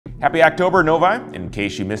Happy October, Novi! In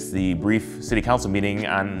case you missed the brief City Council meeting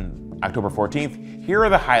on October 14th, here are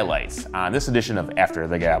the highlights on this edition of After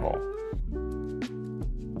the Gavel.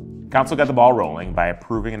 Council got the ball rolling by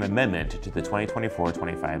approving an amendment to the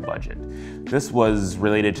 2024-25 budget. This was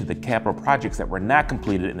related to the capital projects that were not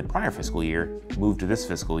completed in the prior fiscal year, moved to this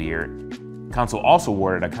fiscal year. Council also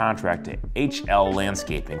awarded a contract to HL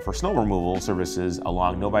Landscaping for snow removal services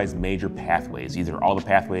along Novi's major pathways. These are all the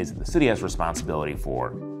pathways that the city has responsibility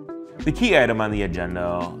for. The key item on the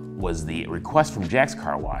agenda was the request from Jack's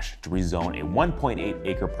Car Wash to rezone a 1.8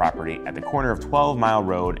 acre property at the corner of 12 Mile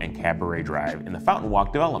Road and Cabaret Drive in the Fountain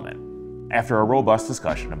Walk development. After a robust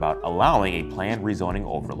discussion about allowing a planned rezoning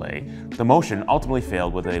overlay, the motion ultimately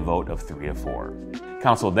failed with a vote of 3-4.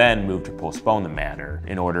 Council then moved to postpone the matter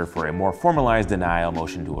in order for a more formalized denial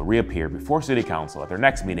motion to reappear before City Council at their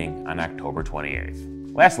next meeting on October 28th.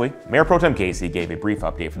 Lastly, Mayor Pro Tem Casey gave a brief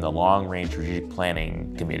update from the Long Range Strategic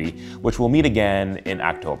Planning Committee, which will meet again in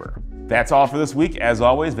October. That's all for this week. As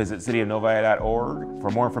always, visit cityofnovi.org for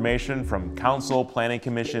more information from Council, Planning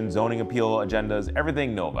Commission, zoning appeal agendas,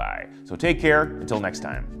 everything Novi. So take care until next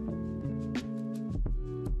time.